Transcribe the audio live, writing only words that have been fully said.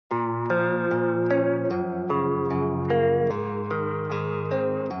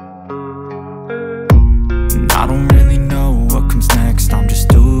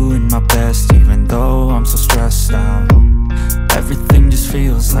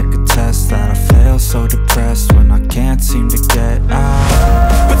like a test that I fail, so depressed when I can't seem to get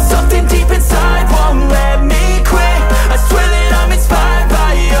out. But something deep inside won't let me quit. I swear that I'm inspired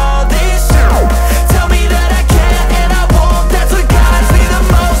by all this shit. Tell me that I can and I won't. That's what guides me the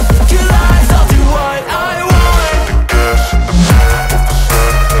most. Your lies, I'll do what I want.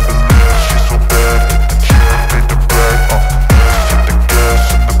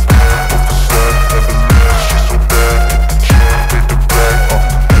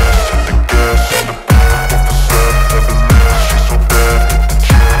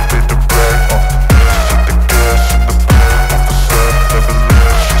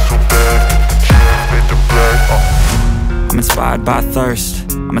 Inspired by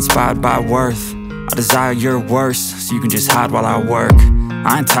thirst, I'm inspired by worth. I desire your worst, so you can just hide while I work.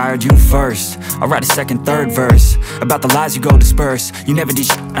 I ain't tired, you first. I'll write a second, third verse about the lies you go disperse. You never did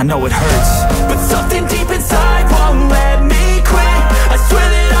shit, I know it hurts. But something deep inside won't let me quit. I swear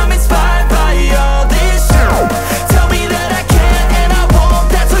that I'm inspired by all this shit. Tell me that I can and I won't.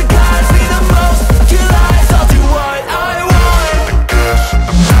 That's what guides me the most. Your lies, I'll do what I want.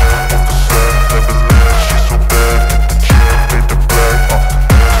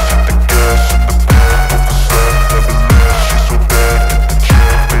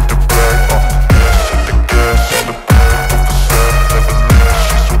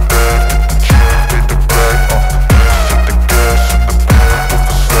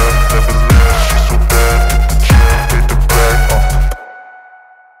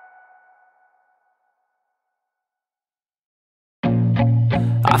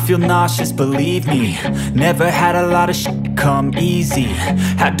 I feel nauseous, believe me. Never had a lot of shit come easy.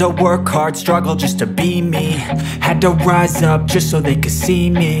 Had to work hard, struggle just to be me. Had to rise up just so they could see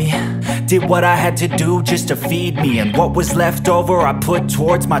me. Did what I had to do just to feed me. And what was left over I put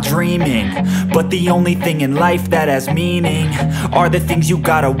towards my dreaming. But the only thing in life that has meaning are the things you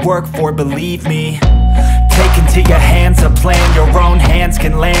gotta work for, believe me. Take into your hands a plan. Your own hands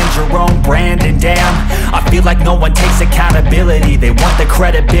can land your own brand. And damn, I feel like no one takes accountability. They want the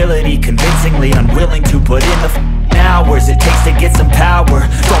credibility, convincingly unwilling to put in the hours it takes to get some power.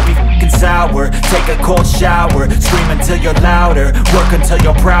 Don't be f***ing sour. Take a cold shower. Scream until you're louder. Work until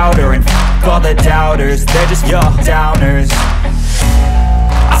you're prouder. And f*** all the doubters, they're just your downers.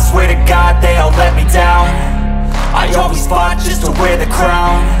 I swear to God they all let me down. I always fought just to wear the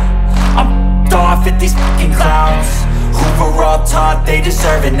crown. I'm off at these fucking clowns who were all taught they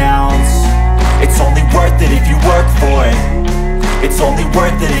deserve an ounce. It's only worth it if you work for it. It's only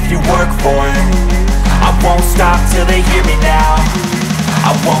worth it if you work for it. I won't stop till they hear me now.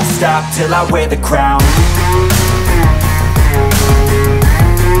 I won't stop till I wear the crown.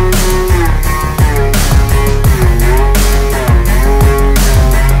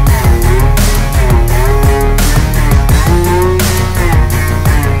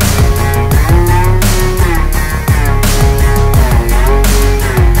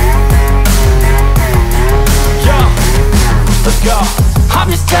 I'm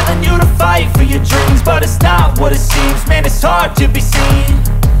just telling you to fight for your dreams, but it's not what it seems. Man, it's hard to be seen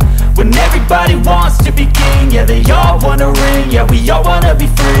when everybody wants to be king. Yeah, they all wanna ring, yeah, we all wanna be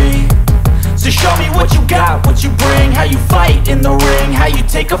free. So show me what you got, what you bring, how you fight in the ring, how you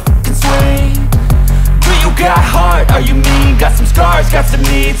take a fucking swing. Do you got heart, are you mean? Got some scars, got some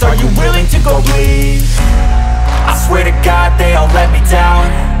needs, are you willing to go bleed? I swear to God they all let me down.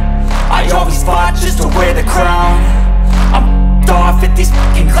 I always fought just to wear the crown. I'm off at these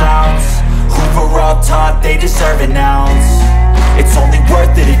fucking clowns who were all taught they deserve an ounce. It's only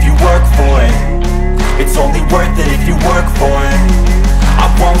worth it if you work for it. It's only worth it if you work for it.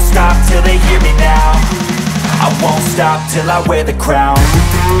 I won't stop till they hear me now. I won't stop till I wear the crown.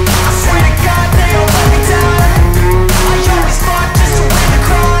 I swear to God they all let me down. I always fought just to wear the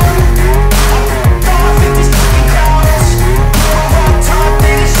crown. I'm off at these fucking clowns who were all taught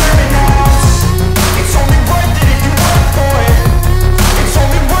they deserve an ounce. It's only worth it if you work for it. It's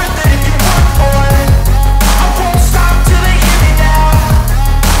only worth it if you work for it. I won't stop till they hear me now.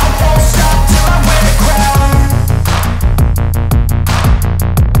 I won't stop till I wear the crown.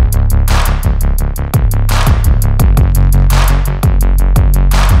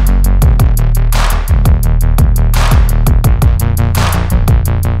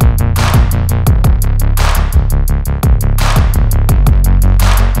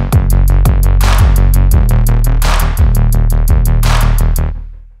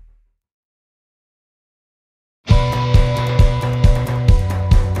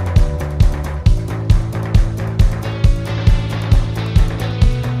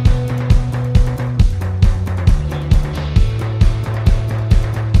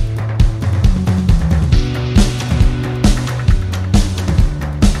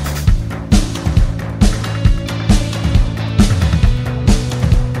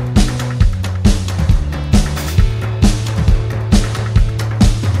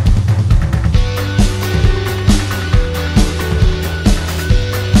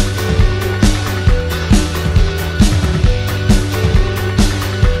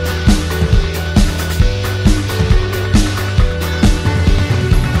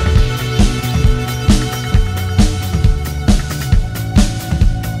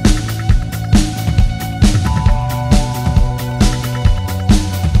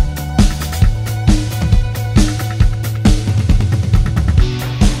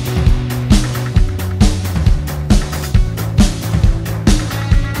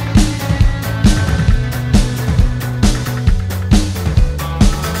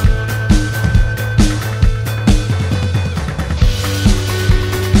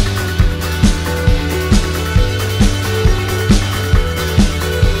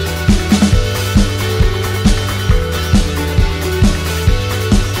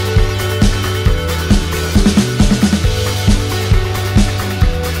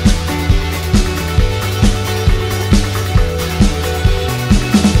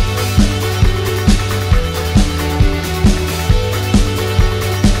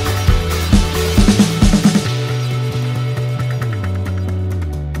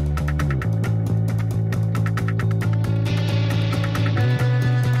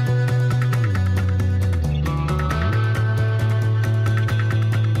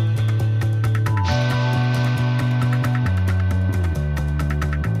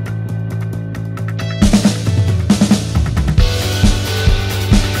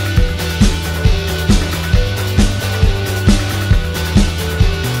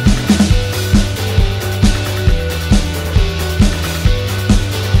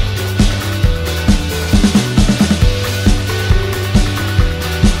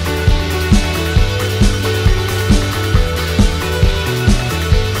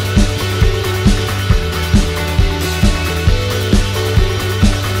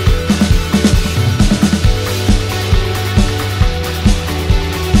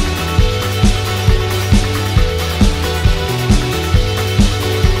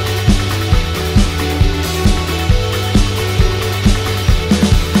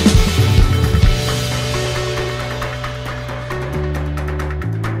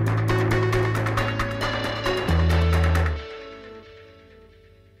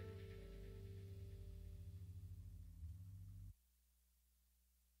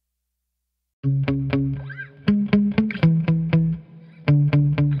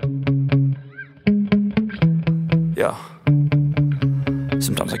 Yeah.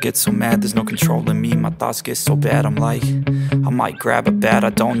 Sometimes I get so mad, there's no controlling me. My thoughts get so bad, I'm like, I might grab a bat, I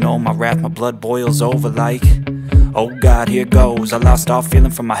don't know. My wrath, my blood boils over like, oh God, here goes. I lost all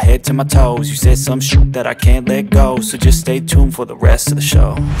feeling from my head to my toes. You said some shit that I can't let go, so just stay tuned for the rest of the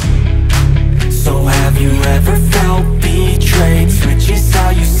show. So have you ever felt betrayed? Switches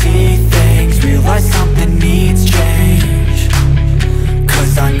how you see things, realize something needs change.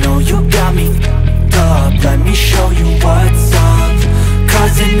 Cause I know you got me f***ed up, let me show you what's up.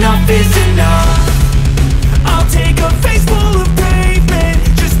 Cause enough is enough. I'll take a face full of pavement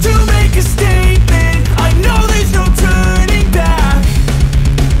just to make a statement. I know there's no turning back.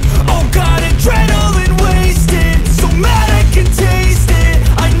 Oh God, adrenaline wasted, so mad I can taste it.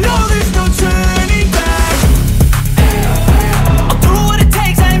 I know there's no turning back. I'll do what it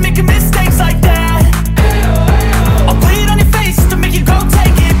takes, I ain't making mistakes like that. I'll bleed on your face to make you go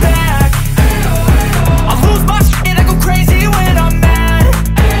take it back. I'll lose my shit, I go crazy when I'm mad.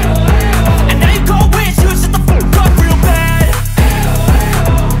 And now you go wish you would shut the fuck up real bad.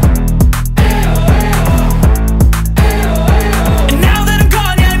 And now that I'm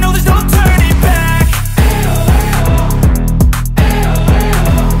gone, yeah, I know there's no turning back.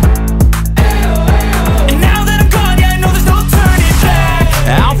 And now that I'm gone, yeah, I know there's no turning back.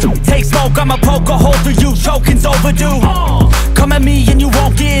 I don't take smoke, I'ma poke a hole through you. Choking's overdue. Come at me and you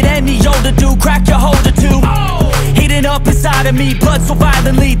won't get any older, dude. Crack your holder too. Heating up inside of me, blood so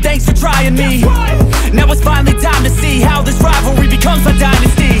violently. Thanks for trying me. Now it's finally time to see how this rivalry becomes a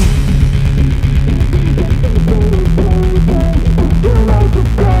dynasty.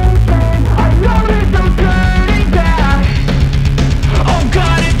 Oh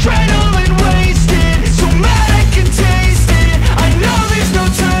God, adrenaline wasted, so mad I can taste it. I know there's no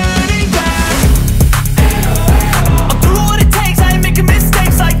turning back. I'll do what it takes, I ain't making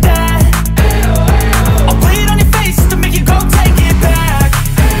mistakes like that. I'll bleed on your face to make you go take it back.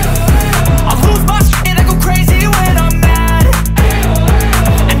 I'll lose my shit, I go crazy when I'm mad.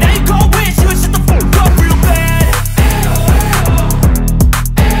 And now you go wish you would shut the fuck up real bad.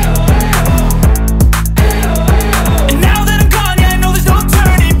 And now that I'm gone, yeah, I know there's no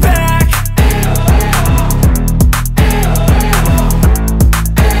turning back.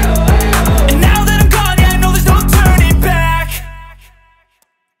 And now that I'm gone, yeah, I know there's no turning back.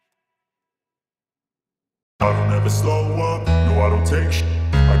 I don't ever slow up, no I don't take sh**.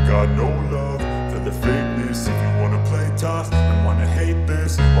 I got no love for the fakeness. If you wanna play tough and wanna hate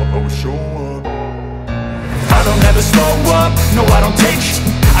this, I'll always show up. I don't ever slow up, no I don't take sh**.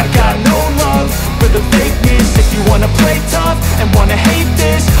 I got no love for the fakeness. If you wanna play tough and wanna hate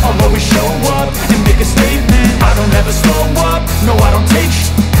this, I'll always show up and make a statement. I don't ever slow up, no I don't take sh**.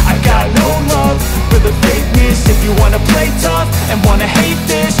 I got no love for the fakeness. If you wanna play tough and wanna hate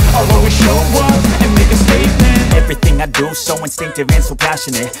this, I'll always show up and make a statement. Everything I do so instinctive and so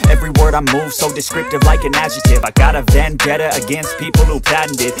passionate. Every word I move so descriptive like an adjective. I got a vendetta against people who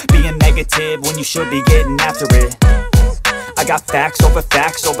patented being negative when you should be getting after it. I got facts over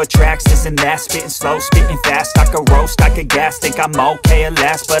tracks, this and that. Spitting slow, spitting fast. I could roast, I could gas. Think I'm okay at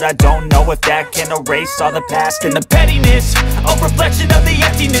last, but I don't know if that can erase all the past. And the pettiness, a reflection of the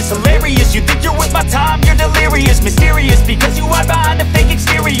emptiness. Hilarious, you think you're worth my time, you're delirious. Mysterious, because you hide behind a fake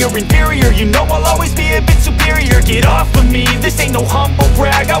exterior. Inferior, you know I'll always be a bit superior. Get off of me, this ain't no humble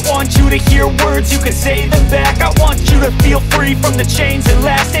brag. I want you to hear words, you can say them back. I want you to feel free from the chains that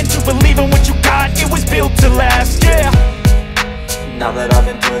last, and to believe in what you got, it was built to last, yeah. Now that I've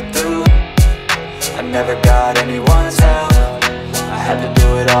been put through, I never got anyone's help. I had to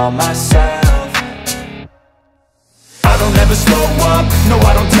do it all myself. I don't ever slow up, no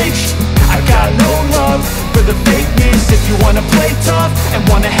I don't take sh**. I got no love for the fakeness. If you wanna play tough and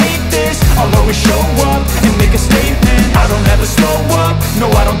wanna hate this, I'll always show up and make a statement. I don't ever slow up, no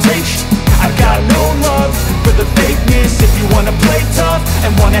I don't take sh**. I got no love for the fakeness. If you wanna play tough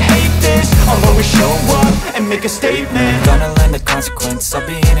and wanna hate this, I'll always show up and make a statement. Gonna learn the consequence of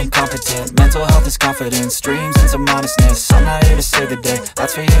being incompetent. Mental health is confidence, dreams and some honestness. I'm not here to save the day,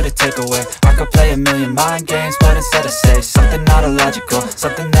 that's for you to take away. I could play a million mind games, but instead I say something not illogical,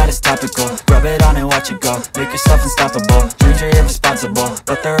 something that is topical. Rub it on and watch it go, make yourself unstoppable. Dreams are irresponsible,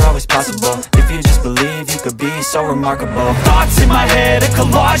 but they're always possible. If you just believe, you could be so remarkable. Thoughts in my head, a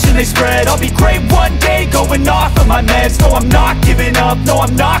collage and they spread. I'll be great one day, going off of my meds. No, I'm not giving up, no,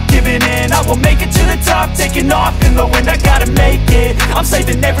 I'm not giving in. I will make it to the top, taking off in the wind. I gotta make it, I'm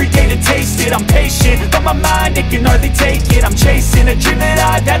saving every day to taste it. I'm patient, but my mind, it can hardly take it. I'm chasing a dream that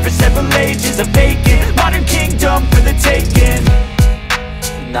I've had for several ages. A vacant, modern kingdom for the taking.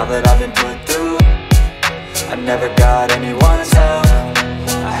 Now that I've been put through, I never got anyone's help.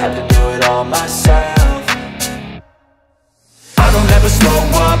 I had to do it all myself.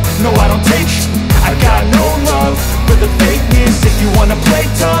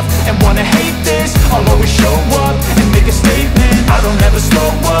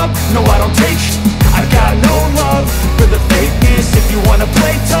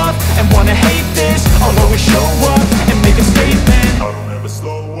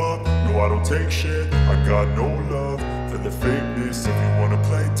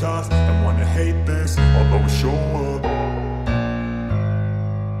 play tough and wanna hate this, I'll always show up.